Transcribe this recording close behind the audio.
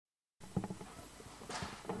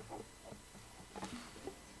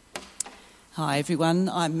Hi everyone,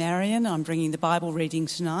 I'm Marion. I'm bringing the Bible reading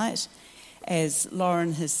tonight. As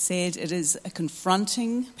Lauren has said, it is a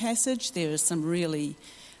confronting passage. There are some really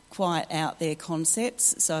quite out there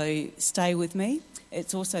concepts, so stay with me.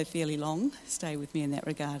 It's also fairly long. Stay with me in that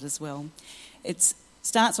regard as well. It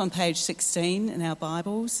starts on page 16 in our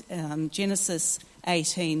Bibles, Genesis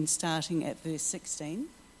 18, starting at verse 16.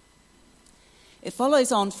 It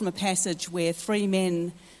follows on from a passage where three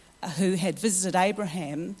men who had visited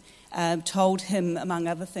Abraham told him, among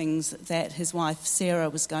other things, that his wife Sarah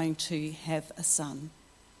was going to have a son.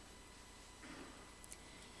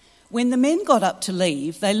 When the men got up to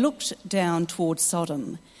leave, they looked down towards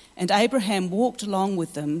Sodom, and Abraham walked along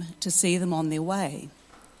with them to see them on their way.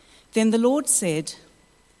 Then the Lord said,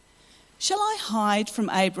 "Shall I hide from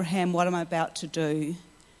Abraham what I'm about to do?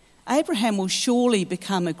 Abraham will surely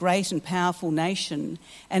become a great and powerful nation,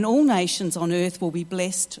 and all nations on earth will be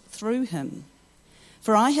blessed through him.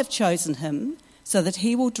 For I have chosen him so that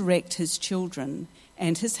he will direct his children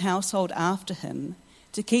and his household after him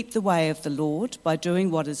to keep the way of the Lord by doing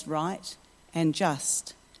what is right and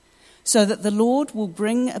just, so that the Lord will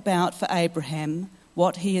bring about for Abraham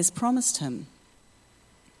what he has promised him."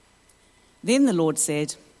 Then the Lord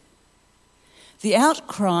said, "The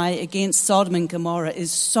outcry against Sodom and Gomorrah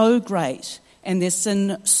is so great and their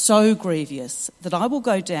sin so grievous that I will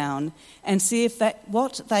go down and see if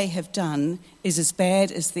what they have done is as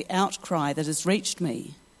bad as the outcry that has reached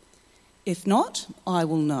me. If not, I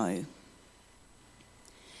will know."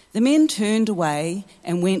 The men turned away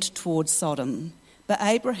and went towards Sodom, but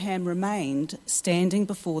Abraham remained standing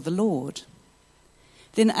before the Lord.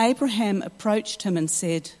 Then Abraham approached him and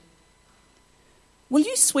said, "Will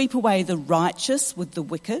you sweep away the righteous with the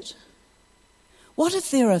wicked? What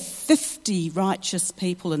if there are 50 righteous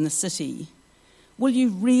people in the city? Will you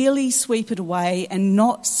really sweep it away and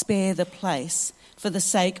not spare the place for the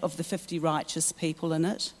sake of the 50 righteous people in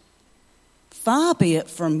it? Far be it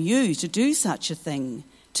from you to do such a thing,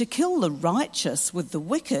 to kill the righteous with the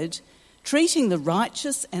wicked, treating the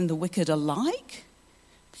righteous and the wicked alike?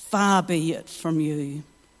 Far be it from you.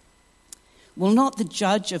 Will not the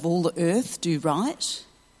judge of all the earth do right?"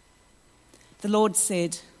 The Lord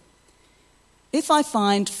said, "If I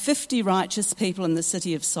find 50 righteous people in the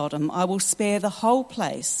city of Sodom, I will spare the whole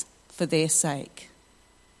place for their sake."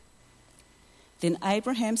 Then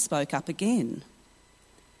Abraham spoke up again.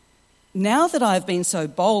 "Now that I have been so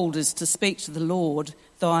bold as to speak to the Lord,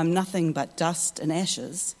 though I am nothing but dust and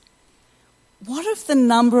ashes, what if the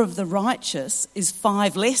number of the righteous is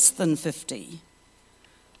 5 less than 50?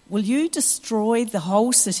 Will you destroy the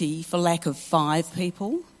whole city for lack of 5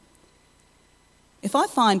 people? If I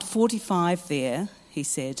find 45 there," he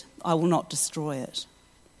said, "I will not destroy it."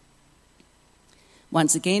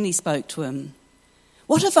 Once again he spoke to him.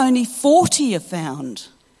 "What if only 40 are found?"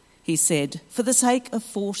 He said, "For the sake of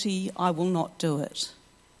 40, I will not do it."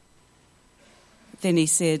 Then he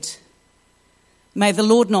said, "May the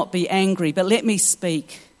Lord not be angry, but let me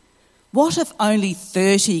speak. What if only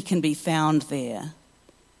 30 can be found there?"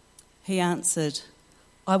 He answered,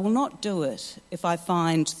 "I will not do it if I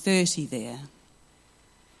find 30 there."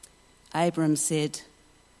 Abram said,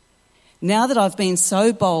 "Now that I've been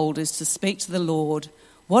so bold as to speak to the Lord,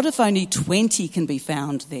 what if only 20 can be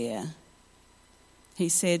found there?" He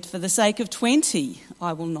said, "For the sake of 20,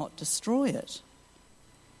 I will not destroy it."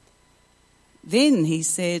 Then he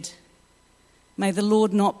said, "May the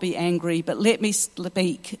Lord not be angry, but let me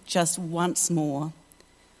speak just once more.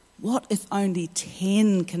 What if only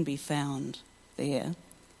 10 can be found there?"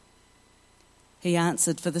 He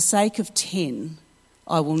answered, "For the sake of 10,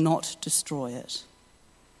 I will not destroy it."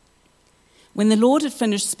 When the Lord had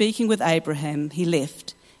finished speaking with Abraham, he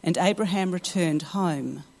left, and Abraham returned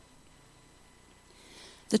home.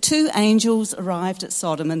 The 2 angels arrived at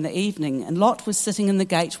Sodom in the evening, and Lot was sitting in the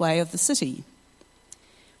gateway of the city.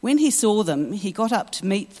 When he saw them, he got up to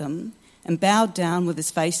meet them and bowed down with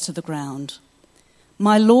his face to the ground.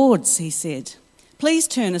 "My lords," he said, "please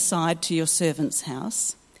turn aside to your servant's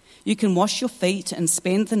house. You can wash your feet and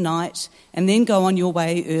spend the night and then go on your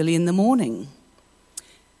way early in the morning."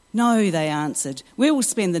 "No," they answered, "we will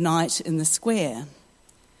spend the night in the square."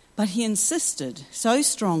 But he insisted so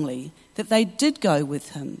strongly that they did go with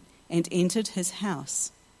him and entered his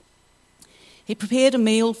house. He prepared a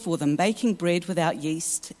meal for them, baking bread without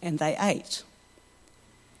yeast, and they ate.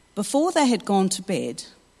 Before they had gone to bed,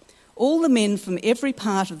 all the men from every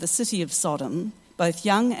part of the city of Sodom, both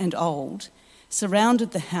young and old,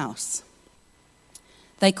 surrounded the house.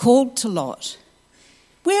 They called to Lot,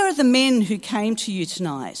 "Where are the men who came to you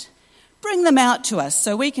tonight? Bring them out to us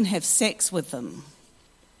so we can have sex with them."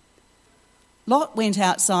 Lot went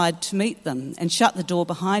outside to meet them and shut the door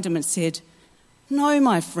behind him and said, "No,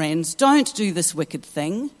 my friends, don't do this wicked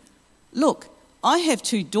thing. Look, I have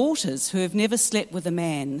 2 daughters who have never slept with a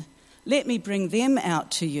man. Let me bring them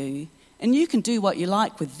out to you, and you can do what you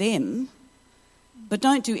like with them. But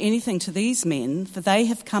don't do anything to these men, for they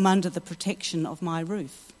have come under the protection of my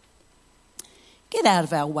roof." "Get out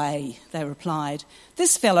of our way," they replied.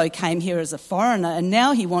 "This fellow came here as a foreigner, and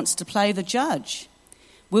now he wants to play the judge.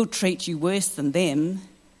 We'll treat you worse than them."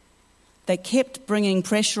 They kept bringing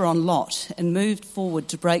pressure on Lot and moved forward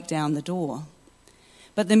to break down the door.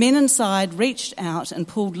 But the men inside reached out and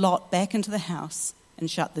pulled Lot back into the house and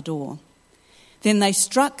shut the door. Then they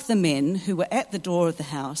struck the men who were at the door of the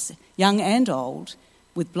house, young and old,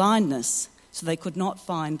 with blindness, so they could not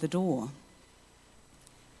find the door.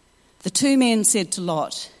 The 2 men said to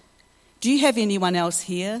Lot, "Do you have anyone else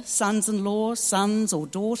here, sons-in-law, sons or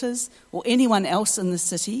daughters, or anyone else in the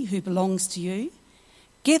city who belongs to you?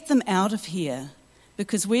 Get them out of here,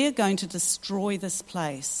 because we are going to destroy this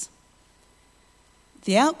place."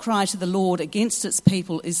 The outcry to the Lord against its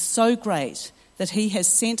people is so great that he has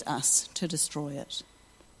sent us to destroy it.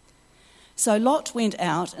 So Lot went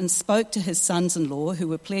out and spoke to his sons-in-law who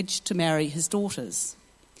were pledged to marry his daughters.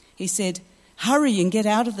 He said, "Hurry and get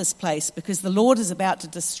out of this place, because the Lord is about to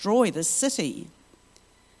destroy this city."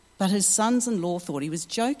 But his sons-in-law thought he was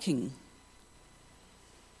joking.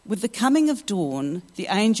 With the coming of dawn, the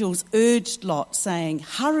angels urged Lot, saying,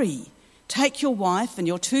 "Hurry, take your wife and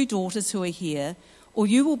your 2 daughters who are here, or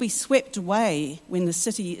you will be swept away when the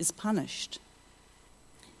city is punished."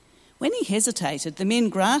 When he hesitated, the men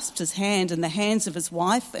grasped his hand and the hands of his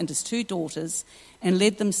wife and his 2 daughters and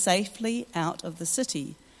led them safely out of the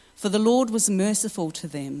city, for the Lord was merciful to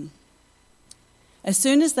them. As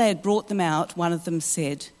soon as they had brought them out, one of them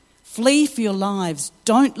said, "Flee for your lives,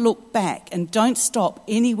 don't look back and don't stop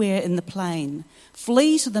anywhere in the plain.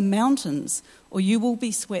 Flee to the mountains, or you will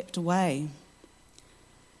be swept away."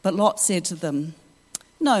 But Lot said to them,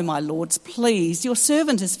 "No, my lords, please, your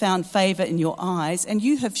servant has found favour in your eyes, and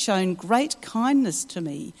you have shown great kindness to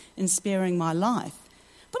me in sparing my life.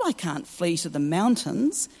 But I can't flee to the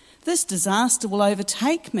mountains. This disaster will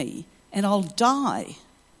overtake me, and I'll die.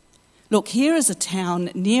 Look, here is a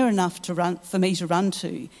town near enough for me to run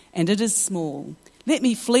to, and it is small. Let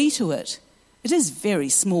me flee to it. It is very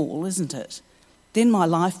small, isn't it? Then my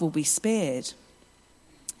life will be spared."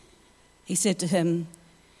 He said to him,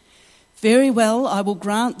 "Very well, I will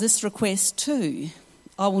grant this request too.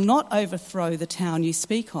 I will not overthrow the town you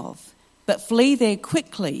speak of, but flee there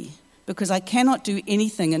quickly, because I cannot do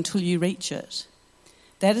anything until you reach it."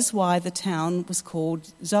 That is why the town was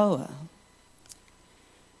called Zoar.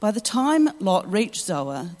 By the time Lot reached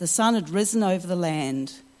Zoar, the sun had risen over the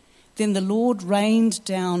land. Then the Lord rained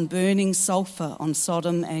down burning sulphur on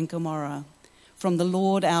Sodom and Gomorrah from the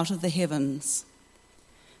Lord out of the heavens.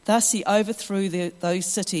 Thus he overthrew those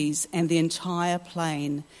cities and the entire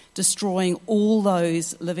plain, destroying all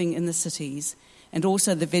those living in the cities and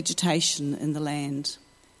also the vegetation in the land.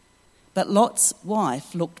 But Lot's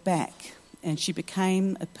wife looked back, and she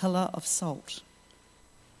became a pillar of salt.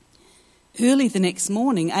 Early the next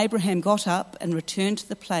morning, Abraham got up and returned to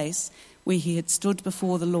the place where he had stood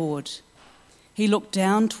before the Lord. He looked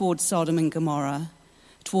down toward Sodom and Gomorrah,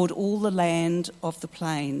 toward all the land of the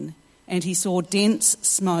plain, and he saw dense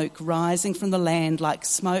smoke rising from the land like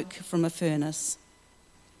smoke from a furnace.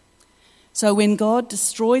 So when God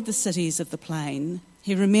destroyed the cities of the plain,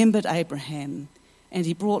 he remembered Abraham, and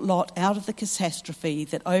he brought Lot out of the catastrophe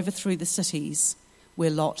that overthrew the cities where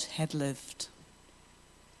Lot had lived.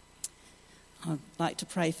 I'd like to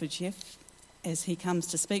pray for Jeff as he comes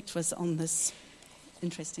to speak to us on this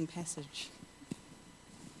interesting passage.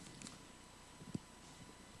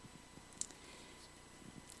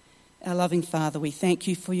 Our loving Father, we thank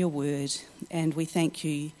you for your word, and we thank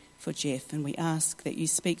you for Jeff, and we ask that you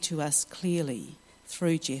speak to us clearly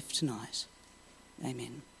through Jeff tonight.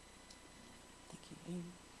 Amen. Thank you, Ian.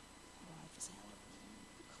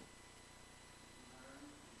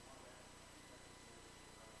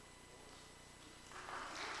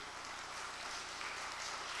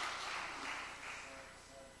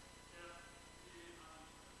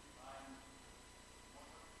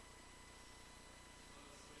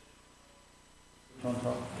 On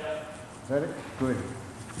top. Is that it? Good.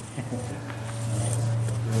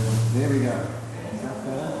 There we go.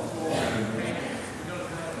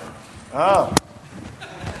 Oh,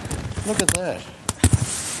 look at that.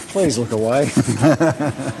 Please look away.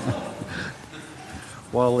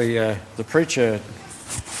 While the preacher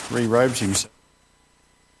re-robes himself.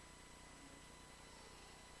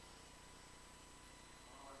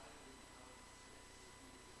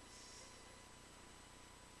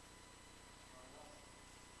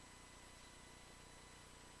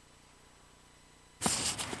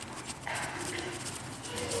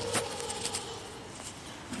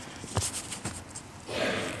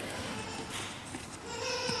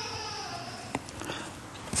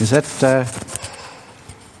 Is that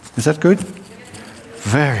good?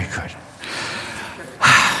 Very good.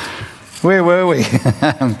 Where were we?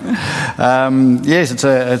 Yes,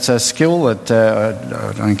 it's a skill that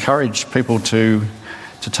I encourage people to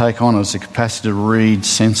take on, as the capacity to read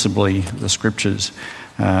sensibly the scriptures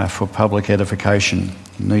for public edification.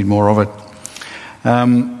 You need more of it.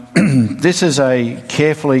 This is a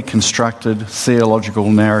carefully constructed theological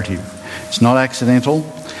narrative. It's not accidental.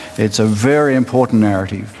 It's a very important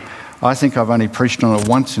narrative. I think I've only preached on it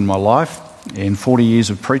once in my life, in 40 years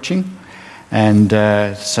of preaching. And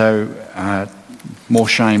so more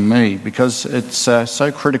shame me, because it's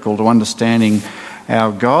so critical to understanding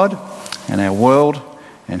our God and our world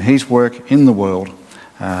and his work in the world,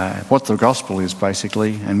 what the gospel is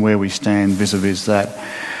basically, and where we stand vis-a-vis that.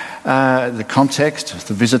 The context,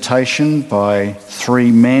 the visitation by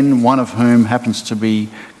three men, one of whom happens to be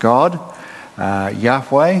God,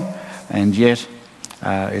 Yahweh, and yet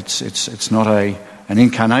it's not an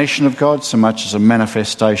incarnation of God so much as a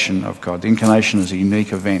manifestation of God. The incarnation is a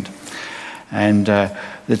unique event. And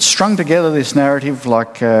it's strung together, this narrative,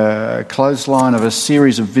 like a clothesline of a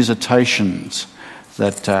series of visitations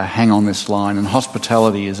that hang on this line. And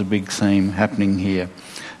hospitality is a big theme happening here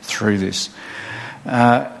through this.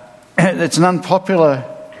 It's an unpopular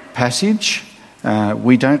passage.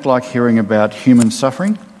 We don't like hearing about human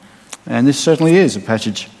suffering. And this certainly is a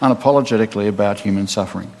passage unapologetically about human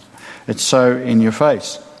suffering. It's so in your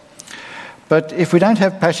face. But if we don't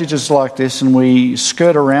have passages like this and we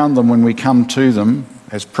skirt around them when we come to them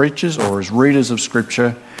as preachers or as readers of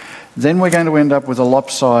Scripture, then we're going to end up with a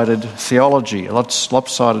lopsided theology, a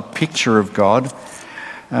lopsided picture of God,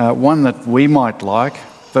 one that we might like,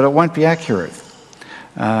 but it won't be accurate.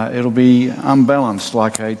 It'll be unbalanced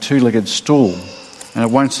like a two-legged stool, and it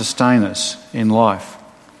won't sustain us in life.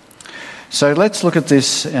 So let's look at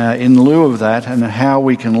this in lieu of that and how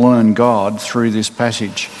we can learn God through this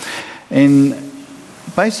passage. It's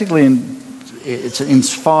in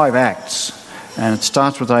 5 acts, and it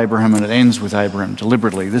starts with Abraham and it ends with Abraham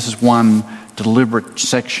deliberately. This is one deliberate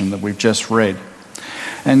section that we've just read.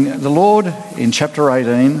 And the Lord, in chapter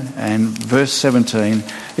 18 and verse 17,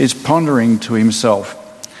 is pondering to himself.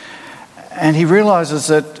 And he realises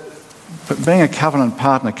that being a covenant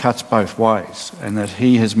partner cuts both ways, and that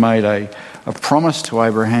he has made a promise to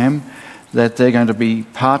Abraham that they're going to be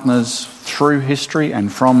partners through history, and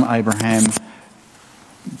from Abraham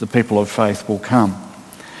the people of faith will come.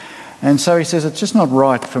 And so he says, it's just not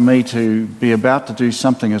right for me to be about to do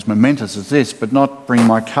something as momentous as this, but not bring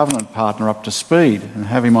my covenant partner up to speed and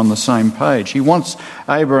have him on the same page. He wants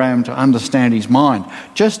Abraham to understand his mind,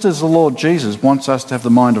 just as the Lord Jesus wants us to have the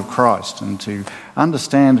mind of Christ and to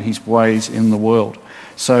understand his ways in the world.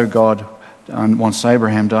 So God wants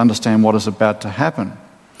Abraham to understand what is about to happen.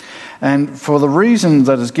 And for the reason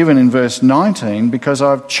that is given in verse 19, because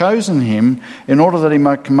I've chosen him in order that he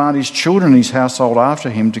might command his children and his household after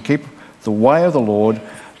him to keep the way of the Lord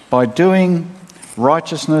by doing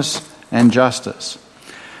righteousness and justice.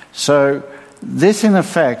 So this, in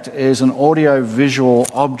effect, is an audio-visual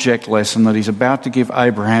object lesson that he's about to give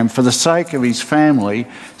Abraham for the sake of his family,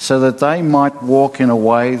 so that they might walk in a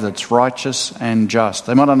way that's righteous and just.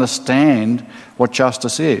 They might understand what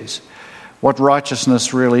justice is, what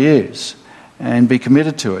righteousness really is, and be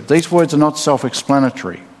committed to it. These words are not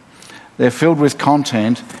self-explanatory. They're filled with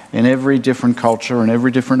content in every different culture and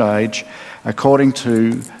every different age, according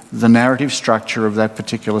to the narrative structure of that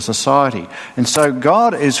particular society. And so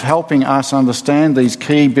God is helping us understand these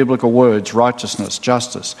key biblical words: righteousness,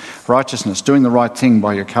 justice, righteousness, doing the right thing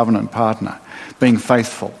by your covenant partner, being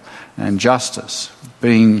faithful, and justice,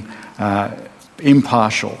 being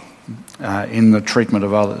impartial in the treatment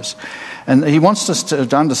of others. And he wants us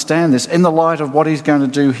to understand this in the light of what he's going to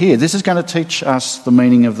do here. This is going to teach us the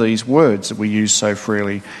meaning of these words that we use so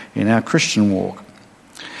freely in our Christian walk.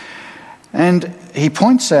 And he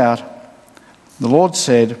points out, the Lord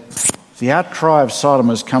said, the outcry of Sodom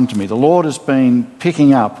has come to me. The Lord has been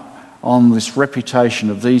picking up on this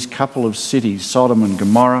reputation of these couple of cities, Sodom and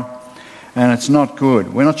Gomorrah, and it's not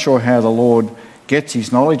good. We're not sure how the Lord gets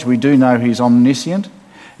his knowledge. We do know he's omniscient.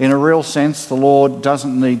 In a real sense, the Lord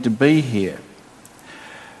doesn't need to be here.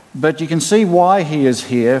 But you can see why he is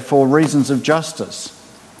here, for reasons of justice.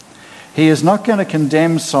 He is not going to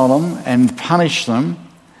condemn Sodom and punish them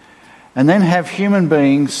and then have human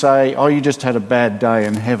beings say, oh, you just had a bad day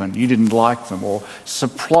in heaven, you didn't like them, or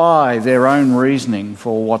supply their own reasoning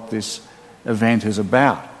for what this event is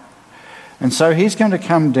about. And so he's going to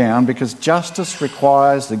come down because justice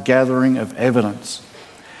requires the gathering of evidence.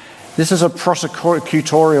 This is a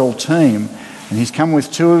prosecutorial team And he's come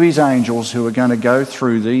with 2 of his angels who are going to go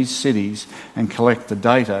through these cities and collect the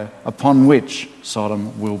data upon which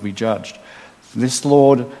Sodom will be judged. This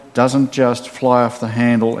Lord doesn't just fly off the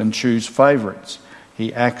handle and choose favourites.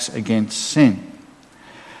 He acts against sin.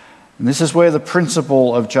 And this is where the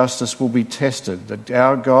principle of justice will be tested, that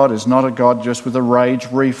our God is not a God just with a rage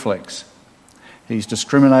reflex. He's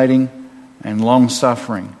discriminating and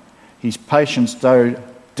long-suffering. His patience, though,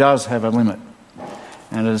 does have a limit,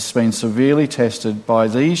 and it has been severely tested by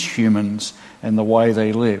these humans and the way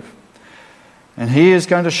they live. And he is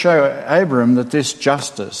going to show Abram that this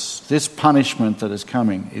justice, this punishment that is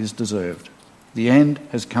coming, is deserved. The end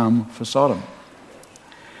has come for Sodom.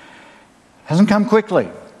 It hasn't come quickly,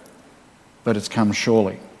 but it's come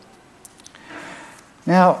surely.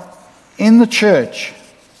 Now, in the church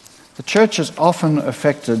is often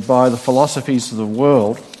affected by the philosophies of the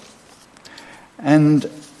world, and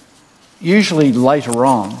usually later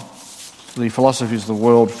on, the philosophies of the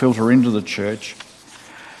world filter into the church.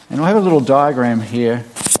 And I have a little diagram here.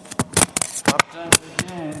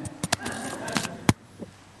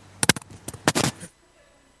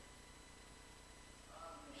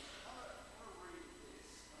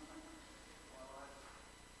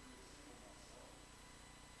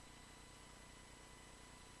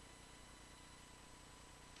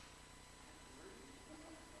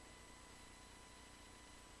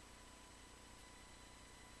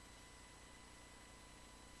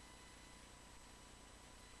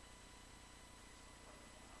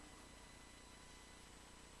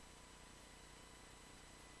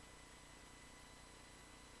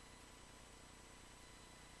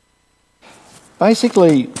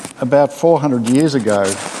 Basically, about 400 years ago,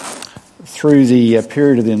 through the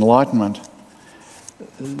period of the Enlightenment,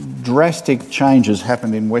 drastic changes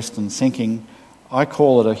happened in Western thinking. I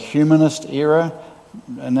call it a humanist era.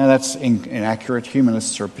 And now that's inaccurate.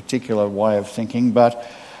 Humanists are a particular way of thinking. But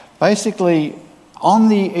basically, on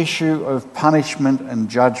the issue of punishment and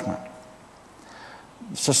judgment,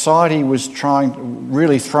 society was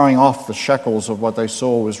really throwing off the shackles of what they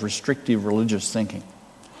saw was restrictive religious thinking.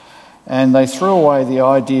 And they threw away the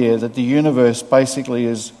idea that the universe basically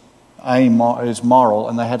is moral,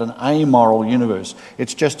 and they had an amoral universe.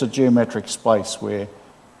 It's just a geometric space where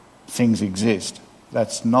things exist.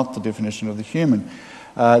 That's not the definition of the human.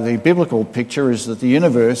 The biblical picture is that the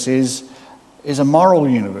universe is a moral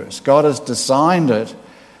universe. God has designed it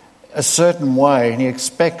a certain way, and he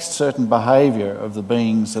expects certain behaviour of the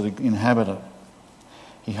beings that inhabit it.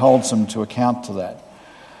 He holds them to account to that.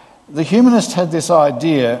 The humanist had this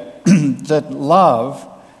idea that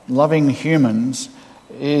loving humans,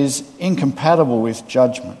 is incompatible with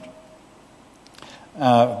judgment.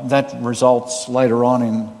 That results later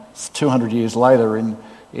on, 200 years later,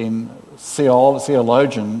 in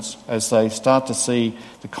theologians, as they start to see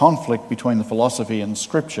the conflict between the philosophy and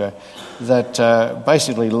Scripture, that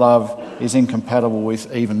basically love is incompatible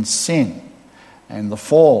with even sin and the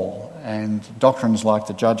fall, and doctrines like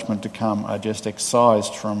the judgment to come are just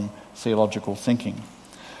excised from theological thinking.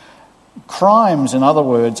 Crimes, in other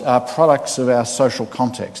words, are products of our social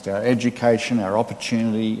context, our education, our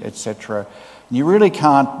opportunity, etc. You really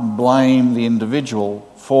can't blame the individual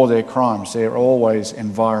for their crimes. They're always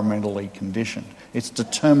environmentally conditioned. It's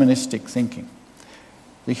deterministic thinking.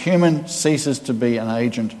 The human ceases to be an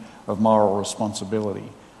agent of moral responsibility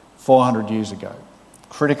 400 years ago.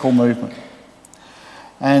 Critical movement.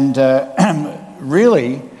 And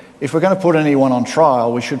really, if we're going to put anyone on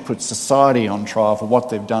trial, we should put society on trial for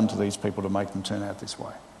what they've done to these people to make them turn out this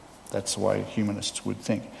way. That's the way humanists would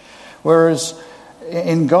think. Whereas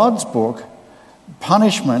in God's book,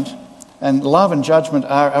 punishment and love and judgment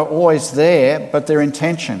are always there, but they're in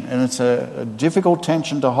tension. And it's a difficult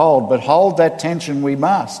tension to hold, but hold that tension we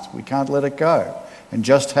must. We can't let it go and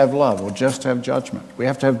just have love or just have judgment. We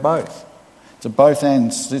have to have both. It's a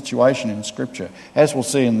both-and situation in Scripture, as we'll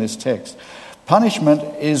see in this text. Punishment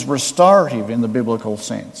is restorative in the biblical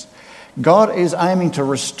sense. God is aiming to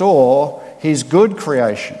restore his good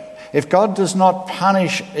creation. If God does not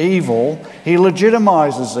punish evil, he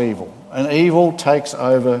legitimizes evil, and evil takes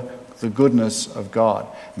over the goodness of God.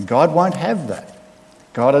 And God won't have that.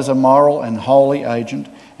 God is a moral and holy agent,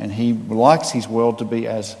 and he likes his world to be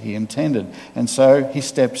as he intended. And so he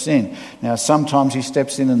steps in. Now, sometimes he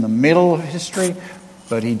steps in the middle of history,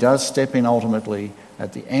 but he does step in ultimately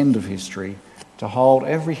at the end of history to hold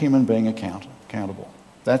every human being accountable.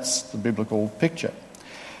 That's the biblical picture.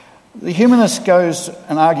 The humanist goes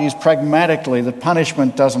and argues pragmatically that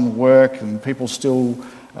punishment doesn't work and people still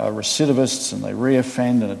are recidivists and they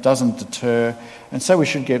reoffend and it doesn't deter, and so we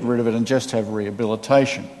should get rid of it and just have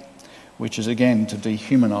rehabilitation, which is again to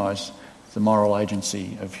dehumanise the moral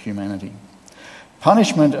agency of humanity.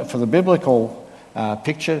 Punishment for the biblical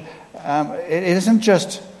picture, it isn't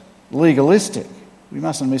just legalistic. We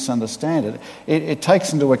mustn't misunderstand it. It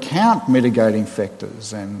takes into account mitigating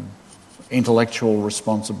factors and intellectual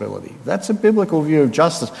responsibility. That's a biblical view of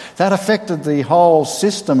justice. That affected the whole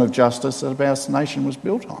system of justice that our nation was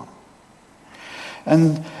built on.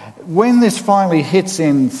 And when this finally hits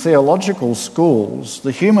in theological schools,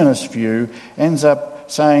 the humanist view ends up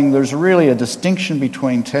saying there's really a distinction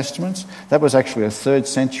between testaments. That was actually a 3rd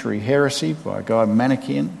century heresy by a guy,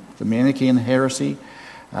 Manichaean, the Manichaean heresy.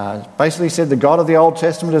 Basically said the God of the Old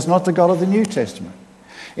Testament is not the God of the New Testament.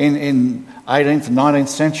 In 18th and 19th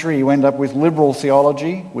century, you end up with liberal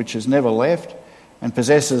theology, which has never left and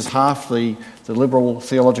possesses half the liberal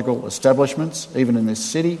theological establishments, even in this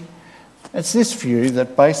city. It's this view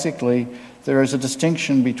that basically there is a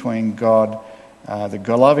distinction between God,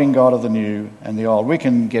 the loving God of the new and the old. We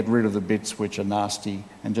can get rid of the bits which are nasty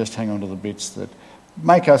and just hang on to the bits that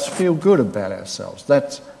make us feel good about ourselves.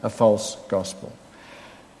 That's a false gospel.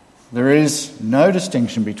 There is no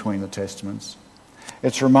distinction between the testaments.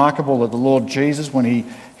 It's remarkable that the Lord Jesus, when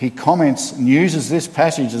he comments and uses this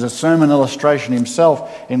passage as a sermon illustration himself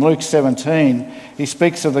in Luke 17, he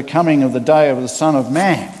speaks of the coming of the day of the Son of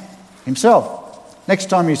Man himself. Next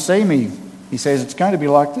time you see me, he says, it's going to be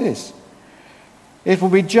like this. It will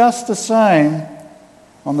be just the same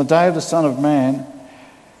on the day of the Son of Man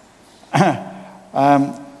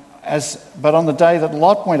but on the day that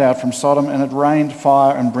Lot went out from Sodom and it rained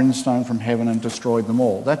fire and brimstone from heaven and destroyed them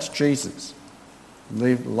all. That's Jesus,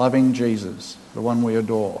 loving Jesus, the one we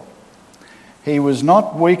adore. He was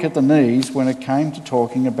not weak at the knees when it came to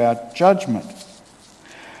talking about judgment.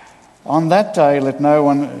 On that day, let no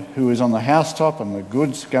one who is on the housetop and the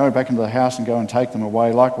goods go back into the house and go and take them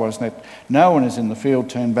away. Likewise, let no one is in the field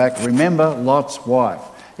turn back. Remember Lot's wife.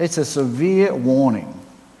 It's a severe warning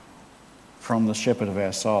from the shepherd of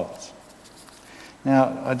our souls.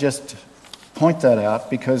 Now, I just point that out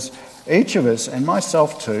because each of us, and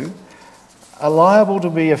myself too, are liable to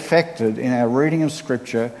be affected in our reading of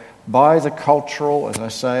Scripture by the cultural, as I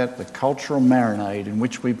say it, the cultural marinade in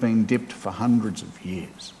which we've been dipped for hundreds of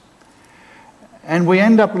years. And we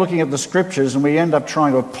end up looking at the Scriptures and we end up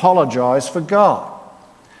trying to apologise for God.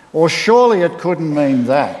 Or surely it couldn't mean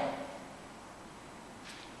that.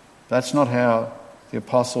 That's not how the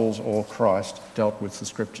apostles or Christ dealt with the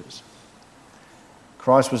Scriptures.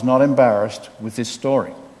 Christ was not embarrassed with this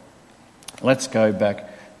story. Let's go back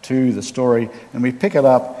to the story and we pick it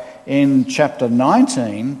up in chapter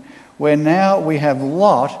 19 where now we have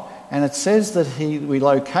Lot and it says that we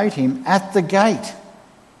locate him at the gate.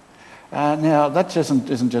 Now that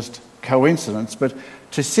isn't just coincidence, but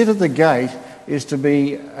to sit at the gate is to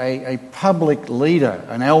be a public leader,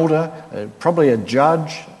 an elder, probably a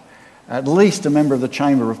judge, at least a member of the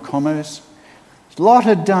Chamber of Commerce. Lot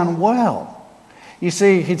had done well. You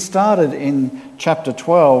see, he'd started in chapter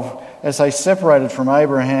 12 as they separated from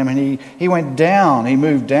Abraham and he went down, he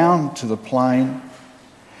moved down to the plain.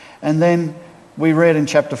 And then we read in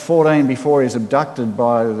chapter 14, before he was abducted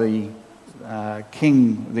by the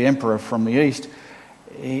king, the emperor from the east,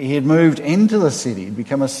 he had moved into the city,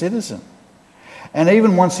 become a citizen. And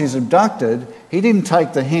even once he's abducted, he didn't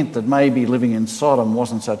take the hint that maybe living in Sodom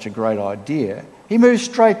wasn't such a great idea. He moved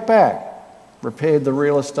straight back, repaired the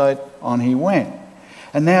real estate, on he went.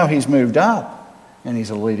 And now he's moved up and he's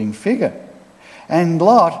a leading figure. And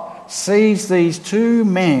Lot sees these two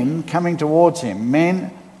men coming towards him,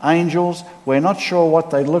 men, angels. We're not sure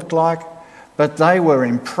what they looked like, but they were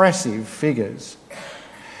impressive figures.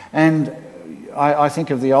 And I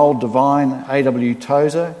think of the old divine A.W.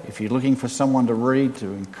 Tozer. If you're looking for someone to read to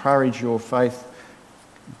encourage your faith,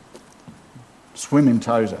 swim in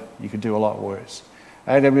Tozer. You could do a lot worse.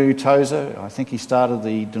 A.W. Tozer, I think he started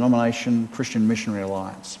the denomination Christian Missionary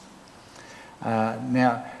Alliance.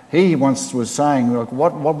 Now, he once was saying, look,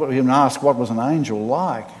 he asked what was an angel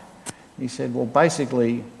like? He said, well,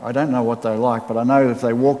 basically, I don't know what they're like, but I know if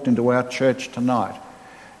they walked into our church tonight,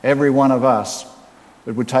 every one of us,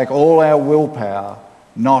 it would take all our willpower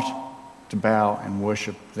not to bow and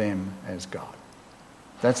worship them as God.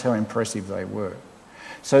 That's how impressive they were.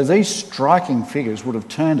 So these striking figures would have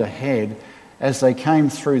turned ahead as they came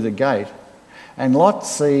through the gate. And Lot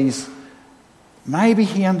sees, maybe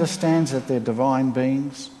he understands that they're divine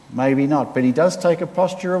beings, maybe not, but he does take a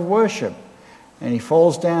posture of worship and he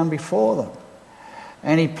falls down before them.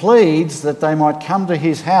 And he pleads that they might come to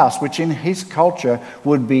his house, which in his culture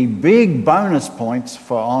would be big bonus points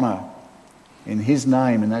for honour in his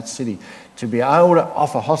name in that city. To be able to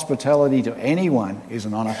offer hospitality to anyone is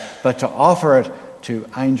an honour, but to offer it to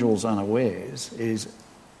angels unawares is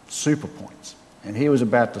super points. And he was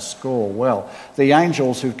about to score well. The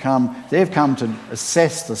angels they've come to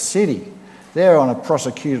assess the city. They're on a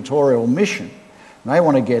prosecutorial mission. And they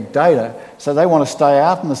want to get data, so they want to stay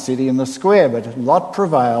out in the city in the square. But Lot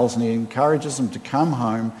prevails and he encourages them to come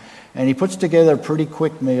home. And he puts together a pretty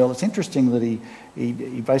quick meal. It's interesting that he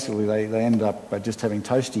basically, they end up just having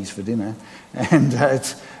toasties for dinner. And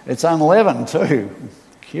it's unleavened too.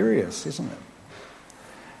 Curious, isn't it?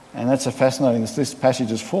 And that's a fascinating, this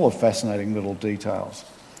passage is full of fascinating little details.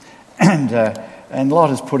 And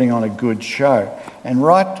Lot is putting on a good show. And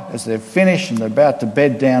right as they've finished and they're about to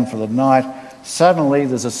bed down for the night, suddenly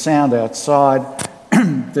there's a sound outside.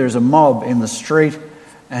 There's a mob in the street.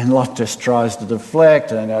 And Lot just tries to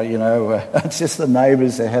deflect, and it's just the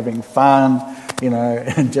neighbours, they're having fun,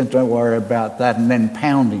 and just don't worry about that. And then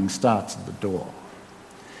pounding starts at the door.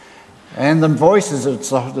 And the voices, it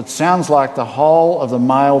sounds like the whole of the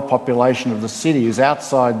male population of the city is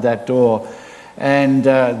outside that door, and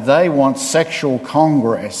they want sexual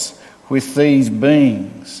congress with these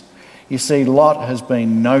beings. You see, Lot has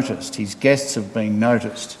been noticed, his guests have been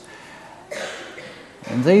noticed.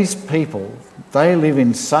 And these people, they live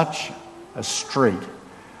in such a street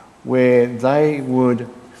where they would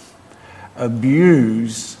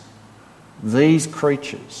abuse these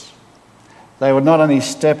creatures. They would not only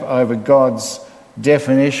step over God's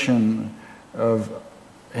definition of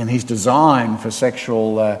and his design for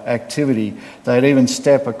sexual activity, they'd even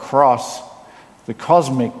step across the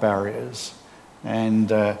cosmic barriers and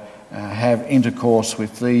have intercourse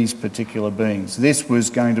with these particular beings. This was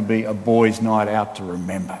going to be a boys' night out to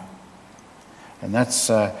remember. And that's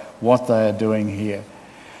what they are doing here.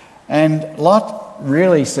 And Lot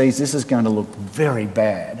really sees this is going to look very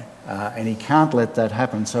bad, and he can't let that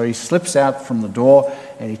happen. So he slips out from the door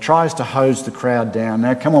and he tries to hose the crowd down.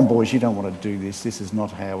 Now, come on, boys, you don't want to do this. This is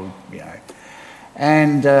not how we,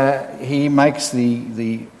 And he makes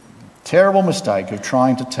the terrible mistake of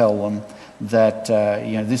trying to tell them that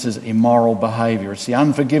this is immoral behaviour. It's the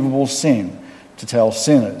unforgivable sin to tell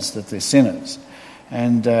sinners that they're sinners.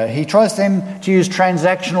 And he tries then to use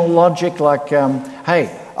transactional logic like,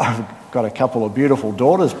 hey, I've got a couple of beautiful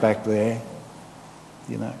daughters back there,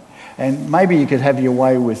 and maybe you could have your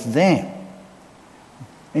way with them.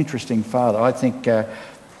 Interesting father. I think,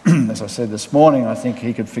 as I said this morning, I think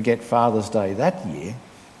he could forget Father's Day that year.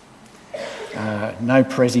 No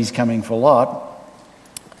prezzies coming for Lot.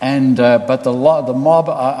 But the mob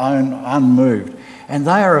are unmoved. And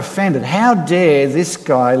they are offended. How dare this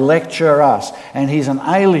guy lecture us? And he's an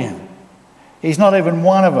alien. He's not even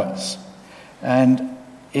one of us. And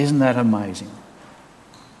isn't that amazing?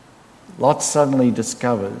 Lot suddenly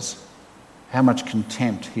discovers how much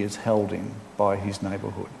contempt he is held in by his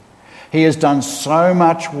neighbourhood. He has done so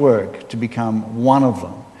much work to become one of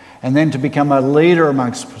them, and then to become a leader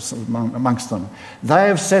amongst them. They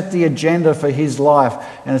have set the agenda for his life,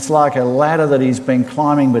 and it's like a ladder that he's been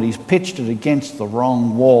climbing, but he's pitched it against the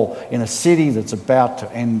wrong wall in a city that's about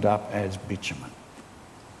to end up as bitumen.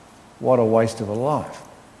 What a waste of a life.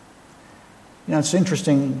 It's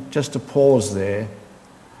interesting just to pause there.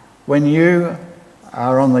 When you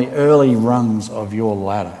are on the early rungs of your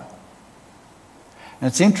ladder, and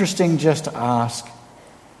it's interesting just to ask,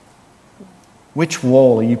 which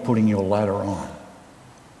wall are you putting your ladder on?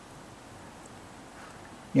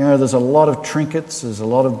 There's a lot of trinkets, there's a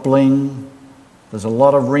lot of bling, there's a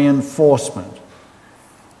lot of reinforcement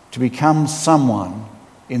to become someone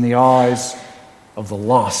in the eyes of the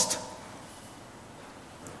lost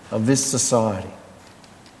of this society.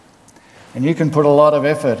 And you can put a lot of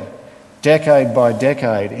effort, decade by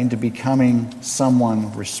decade, into becoming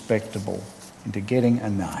someone respectable, into getting a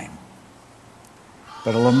name.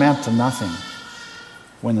 But it'll amount to nothing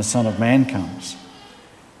when the Son of Man comes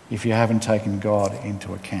if you haven't taken God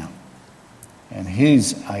into account. And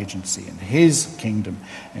his agency and his kingdom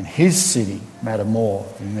and his city matter more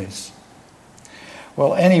than this.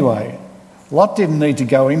 Well, anyway, Lot didn't need to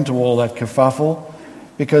go into all that kerfuffle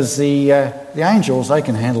because the angels, they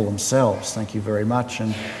can handle themselves, thank you very much.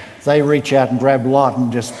 And they reach out and grab Lot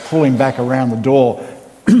and just pull him back around the door,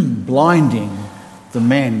 blinding the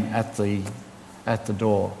men at the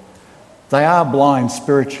door. They are blind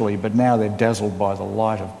spiritually, but now they're dazzled by the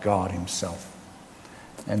light of God himself.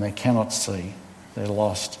 And they cannot see. They're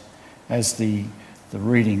lost, as the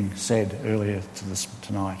reading said earlier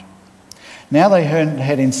tonight. Now they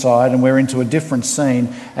head inside and we're into a different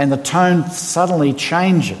scene, and the tone suddenly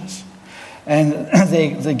changes. And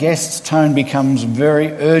the guest's tone becomes very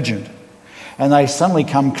urgent. And they suddenly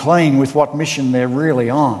come clean with what mission they're really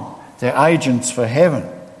on. They're agents for heaven.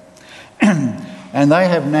 And they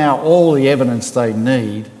have now all the evidence they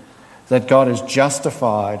need that God has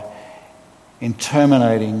justified in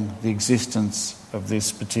terminating the existence of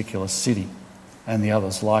this particular city and the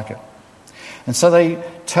others like it. And so they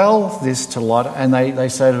tell this to Lot, and they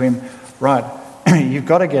say to him, right, you've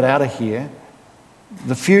got to get out of here.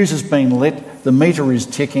 The fuse has been lit, the meter is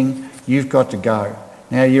ticking, you've got to go.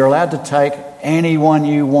 Now, you're allowed to take anyone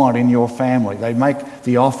you want in your family. They make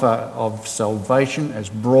the offer of salvation as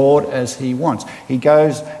broad as he wants. He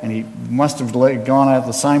goes, and he must have gone out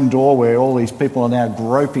the same door where all these people are now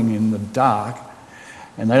groping in the dark,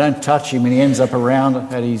 and they don't touch him, and he ends up around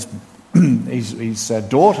at his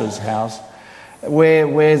daughter's house,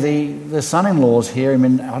 where the son-in-laws hear him,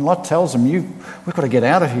 and Lot tells them, we've got to get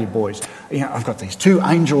out of here, boys. I've got these two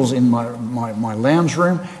angels in my lounge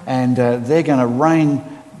room, and they're going to rain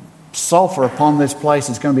sulphur upon this place.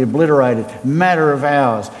 It's going to be obliterated. Matter of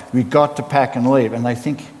hours. We've got to pack and leave. And they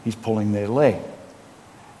think he's pulling their leg.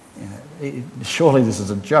 Surely this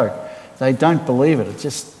is a joke. They don't believe it. It's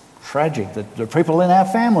just tragic that the people in our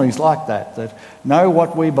families like that know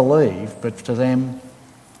what we believe, but to them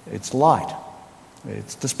it's light.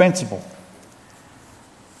 It's dispensable.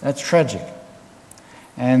 That's tragic.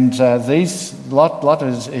 And Lot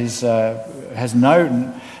has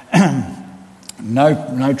no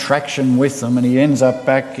traction with them, and he ends up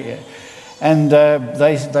back, and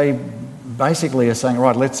they basically are saying,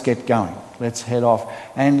 right, let's get going, let's head off.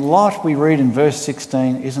 And Lot, we read in verse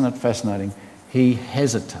 16, isn't it fascinating? He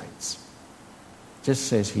hesitates. Just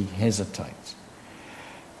says he hesitates.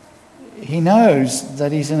 He knows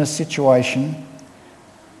that he's in a situation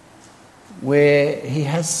where he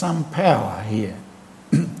has some power here.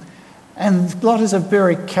 And Lot is a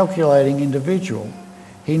very calculating individual.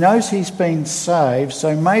 He knows he's been saved,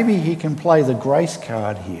 so maybe he can play the grace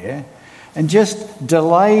card here and just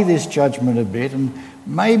delay this judgment a bit, and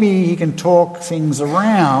maybe he can talk things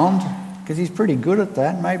around, because he's pretty good at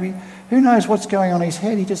that. Maybe, who knows what's going on in his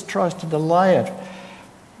head? He just tries to delay it.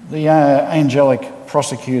 The angelic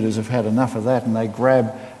prosecutors have had enough of that, and they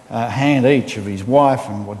grab a hand each of his wife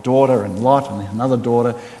and daughter and Lot and another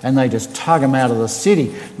daughter, and they just tug him out of the city.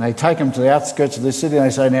 And they take him to the outskirts of the city, and they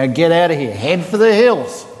say, now get out of here, head for the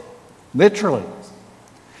hills. Literally.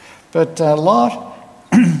 But Lot,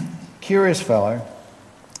 curious fellow,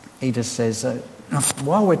 he just says,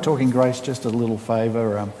 while we're talking grace, just a little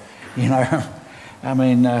favour, I'm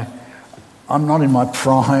not in my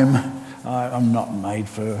prime. I'm not made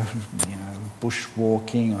for,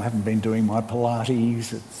 bushwalking. I haven't been doing my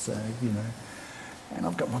Pilates. It's, and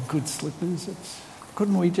I've got my good slippers.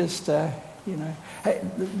 Couldn't we just, Hey,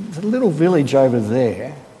 the little village over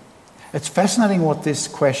there. It's fascinating what this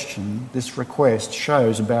request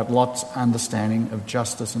shows about Lot's understanding of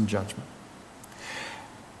justice and judgment.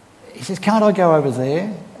 He says, can't I go over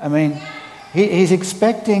there? I mean, he's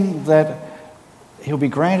expecting that he'll be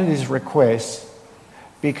granted his request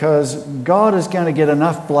because God is going to get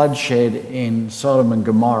enough bloodshed in Sodom and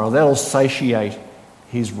Gomorrah. That'll satiate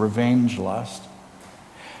his revenge lust.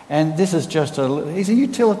 And this is he's a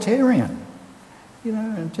utilitarian.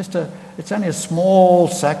 It's only a small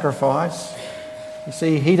sacrifice. You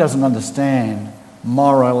see, he doesn't understand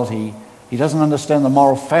morality. He doesn't understand the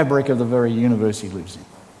moral fabric of the very universe he lives in.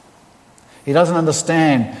 He doesn't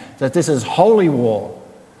understand that this is holy war,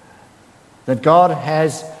 that God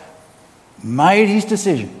has made his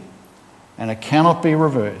decision and it cannot be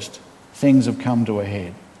reversed. Things have come to a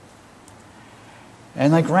head.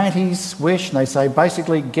 And they grant his wish, and they say,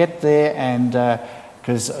 basically, get there, and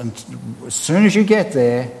because as soon as you get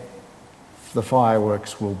there, the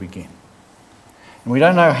fireworks will begin. And we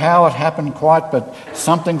don't know how it happened quite, but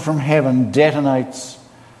something from heaven detonates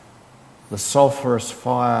the sulphurous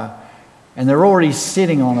fire, and they're already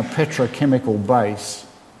sitting on a petrochemical base.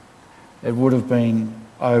 It would have been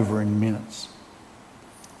over in minutes.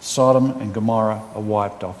 Sodom and Gomorrah are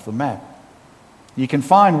wiped off the map. You can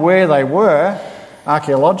find where they were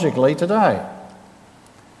archaeologically today.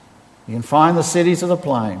 You can find the cities of the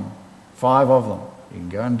plain, 5 of them. You can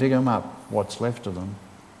go and dig them up, what's left of them.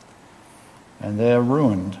 And they're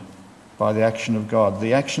ruined by the action of God.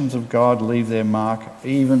 The actions of God leave their mark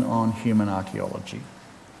even on human archaeology.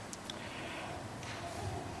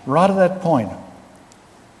 Right at that point,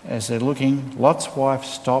 as they're looking, Lot's wife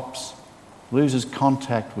stops, loses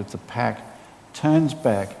contact with the pack, turns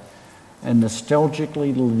back, and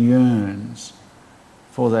nostalgically yearns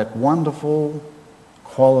for that wonderful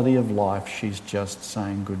quality of life she's just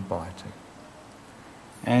saying goodbye to.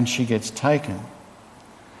 And she gets taken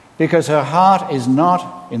because her heart is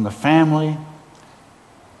not in the family.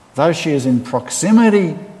 Though she is in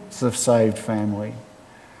proximity to the saved family,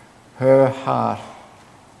 her heart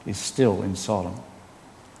is still in Sodom.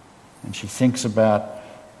 And she thinks about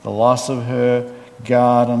the loss of her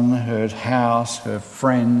garden, her house, her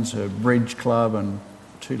friends, her bridge club, and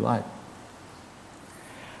too late.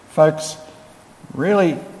 Folks,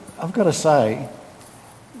 really, I've got to say,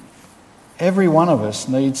 every one of us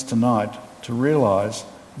needs tonight to realise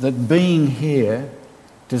that being here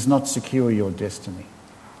does not secure your destiny.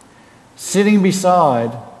 Sitting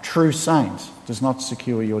beside true saints does not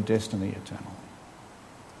secure your destiny eternally.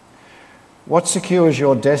 What secures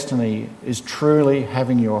your destiny is truly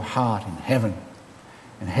having your heart in heaven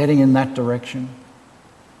and heading in that direction.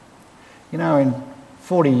 You know, in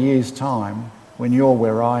 40 years' time, when you're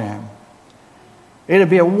where I am, it'd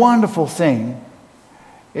be a wonderful thing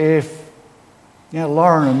if,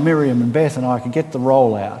 Lauren and Miriam and Beth and I could get the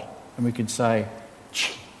roll out and we could say,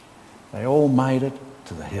 "Gee, they all made it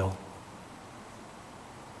to the hill."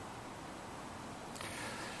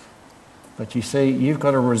 But you see, you've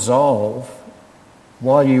got to resolve,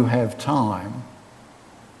 while you have time,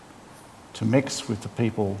 to mix with the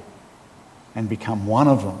people and become one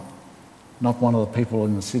of them. Not one of the people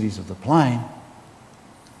in the cities of the plain,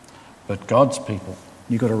 but God's people.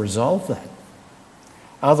 You've got to resolve that.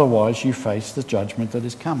 Otherwise, you face the judgment that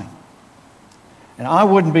is coming. And I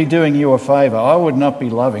wouldn't be doing you a favour. I would not be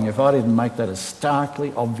loving if I didn't make that as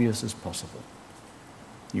starkly obvious as possible.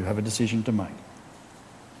 You have a decision to make.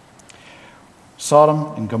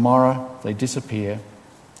 Sodom and Gomorrah, they disappear.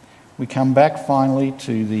 We come back finally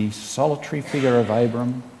to the solitary figure of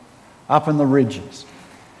Abram up in the ridges.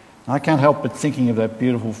 I can't help but thinking of that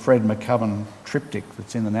beautiful Fred McCubbin triptych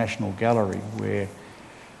that's in the National Gallery, where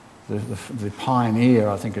the pioneer,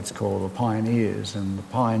 I think it's called, the pioneers, and the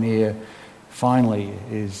pioneer finally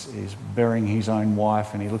is burying his own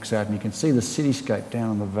wife, and he looks out and you can see the cityscape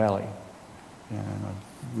down in the valley.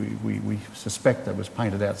 We suspect that was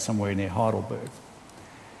painted out somewhere near Heidelberg.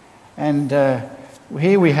 And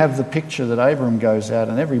here we have the picture that Abram goes out,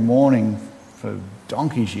 and every morning for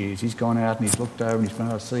donkey's years he's gone out and he's looked over and he's been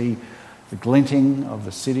able to see the glinting of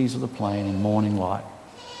the cities of the plain in morning light.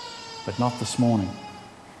 But not this morning.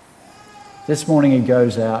 This morning he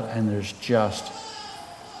goes out and there's just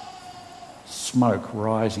smoke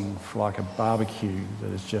rising like a barbecue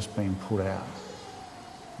that has just been put out.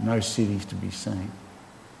 No cities to be seen.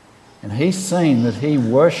 And he's seen that he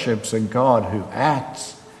worships a God who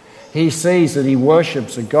acts. He sees that he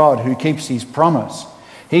worships a God who keeps his promise.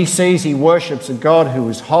 He sees he worships a God who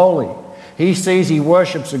is holy. He sees he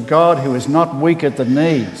worships a God who is not weak at the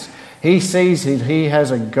knees. He sees that he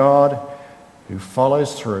has a God who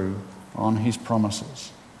follows through on his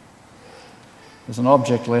promises. There's an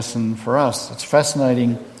object lesson for us. It's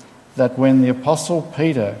fascinating that when the Apostle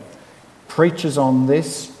Peter preaches on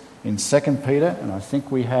this in 2 Peter, and I think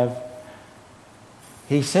we have,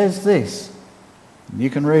 he says this. You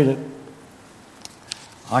can read it.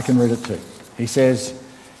 I can read it too. He says,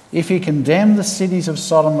 "If he condemned the cities of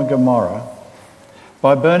Sodom and Gomorrah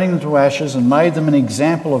by burning them to ashes and made them an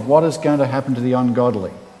example of what is going to happen to the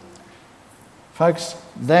ungodly." Folks,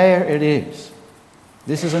 there it is.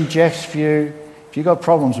 This isn't Jeff's view. If you've got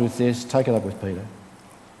problems with this, take it up with Peter.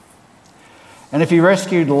 "And if he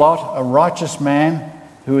rescued Lot, a righteous man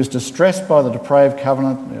who was distressed by the depraved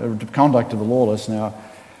conduct of the lawless." Now,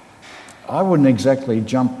 I wouldn't exactly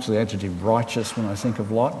jump to the adjective righteous when I think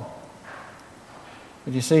of Lot.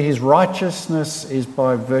 But you see, his righteousness is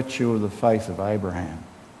by virtue of the faith of Abraham,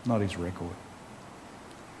 not his record.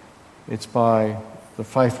 It's by the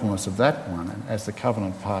faithfulness of that one as the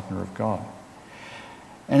covenant partner of God.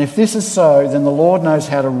 And if this is so, then the Lord knows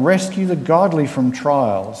how to rescue the godly from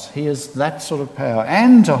trials. He has that sort of power,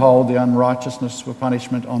 and to hold the unrighteousness for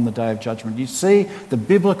punishment on the day of judgment. You see the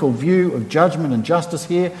biblical view of judgment and justice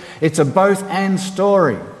here? It's a both and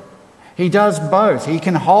story. He does both. He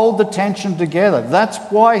can hold the tension together. That's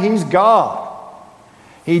why he's God.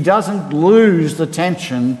 He doesn't lose the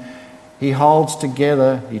tension. He holds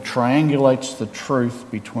together, he triangulates the truth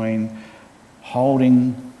between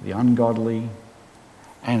holding the ungodly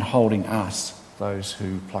and holding us, those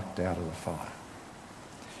who plucked out of the fire.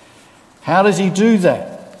 How does he do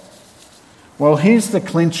that? Well, here's the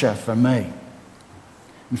clincher for me.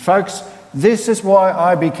 And folks, this is why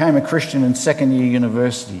I became a Christian in second year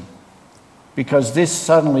university, because this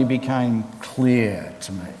suddenly became clear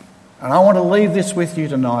to me. And I want to leave this with you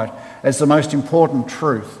tonight as the most important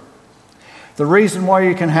truth. The reason why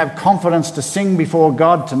you can have confidence to sing before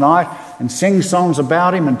God tonight and sing songs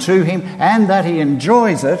about him and to him, and that he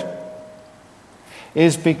enjoys it,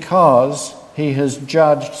 is because he has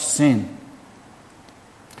judged sin.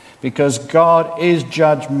 Because God is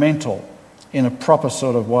judgmental in a proper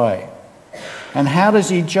sort of way. And how does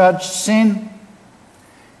he judge sin?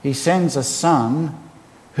 He sends a son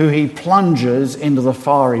who he plunges into the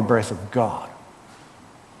fiery breath of God.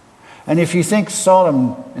 And if you think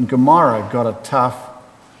Sodom and Gomorrah got it tough,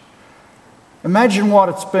 imagine what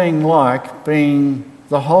it's being like being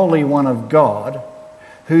the Holy One of God,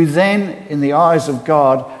 who then, in the eyes of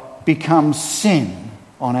God, becomes sin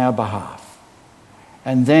on our behalf,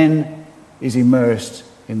 and then is immersed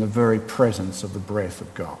in the very presence of the breath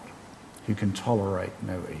of God, who can tolerate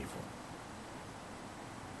no evil.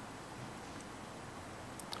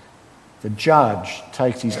 The judge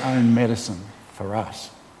takes his own medicine for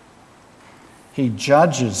us. He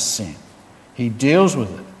judges sin. He deals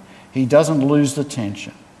with it. He doesn't lose the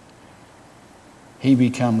tension. He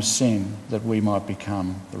becomes sin that we might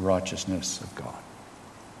become the righteousness of God.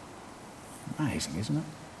 Amazing, isn't it?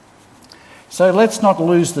 So let's not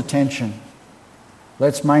lose the tension.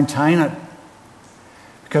 Let's maintain it.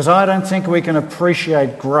 Because I don't think we can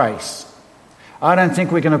appreciate grace. I don't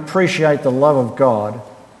think we can appreciate the love of God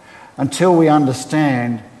until we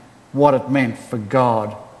understand what it meant for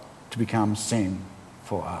God to become sin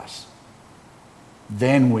for us.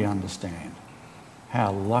 Then we understand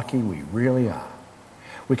how lucky we really are.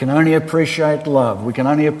 We can only appreciate love, we can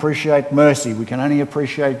only appreciate mercy, we can only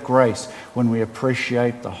appreciate grace when we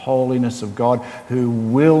appreciate the holiness of God, who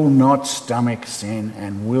will not stomach sin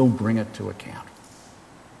and will bring it to account.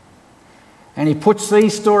 And he puts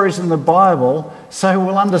these stories in the Bible so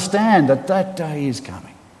we'll understand that that day is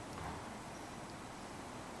coming.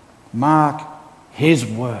 Mark his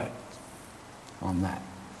word on that.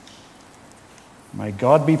 May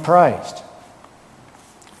God be praised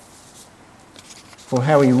for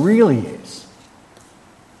how he really is.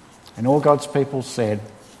 And all God's people said,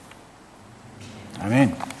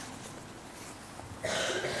 Amen.